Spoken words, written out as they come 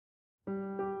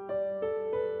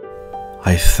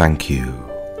I thank you,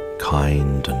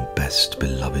 kind and best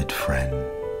beloved friend.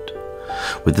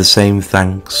 With the same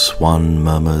thanks one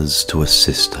murmurs to a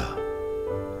sister,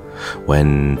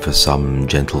 when for some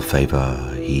gentle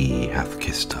favour he hath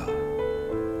kissed her.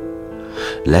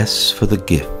 Less for the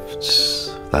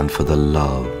gifts than for the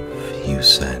love you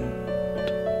send,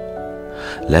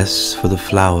 less for the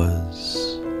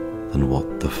flowers than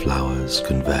what the flowers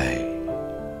convey.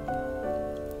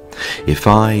 If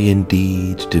I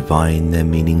indeed divine their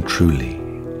meaning truly,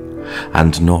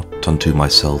 and not unto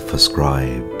myself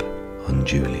ascribe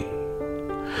unduly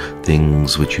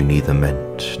things which you neither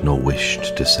meant nor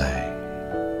wished to say,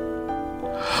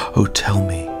 oh, tell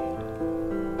me,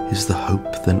 is the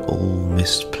hope then all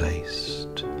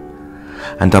misplaced?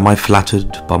 And am I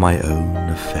flattered by my own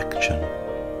affection?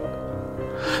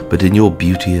 But in your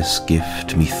beauteous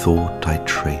gift methought I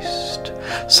traced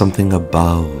something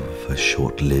above a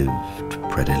short-lived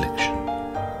predilection,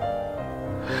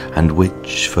 and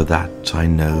which for that I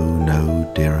know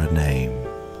no dearer name,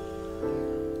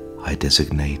 I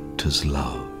designate as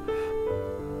love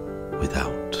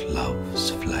without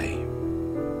love's flame.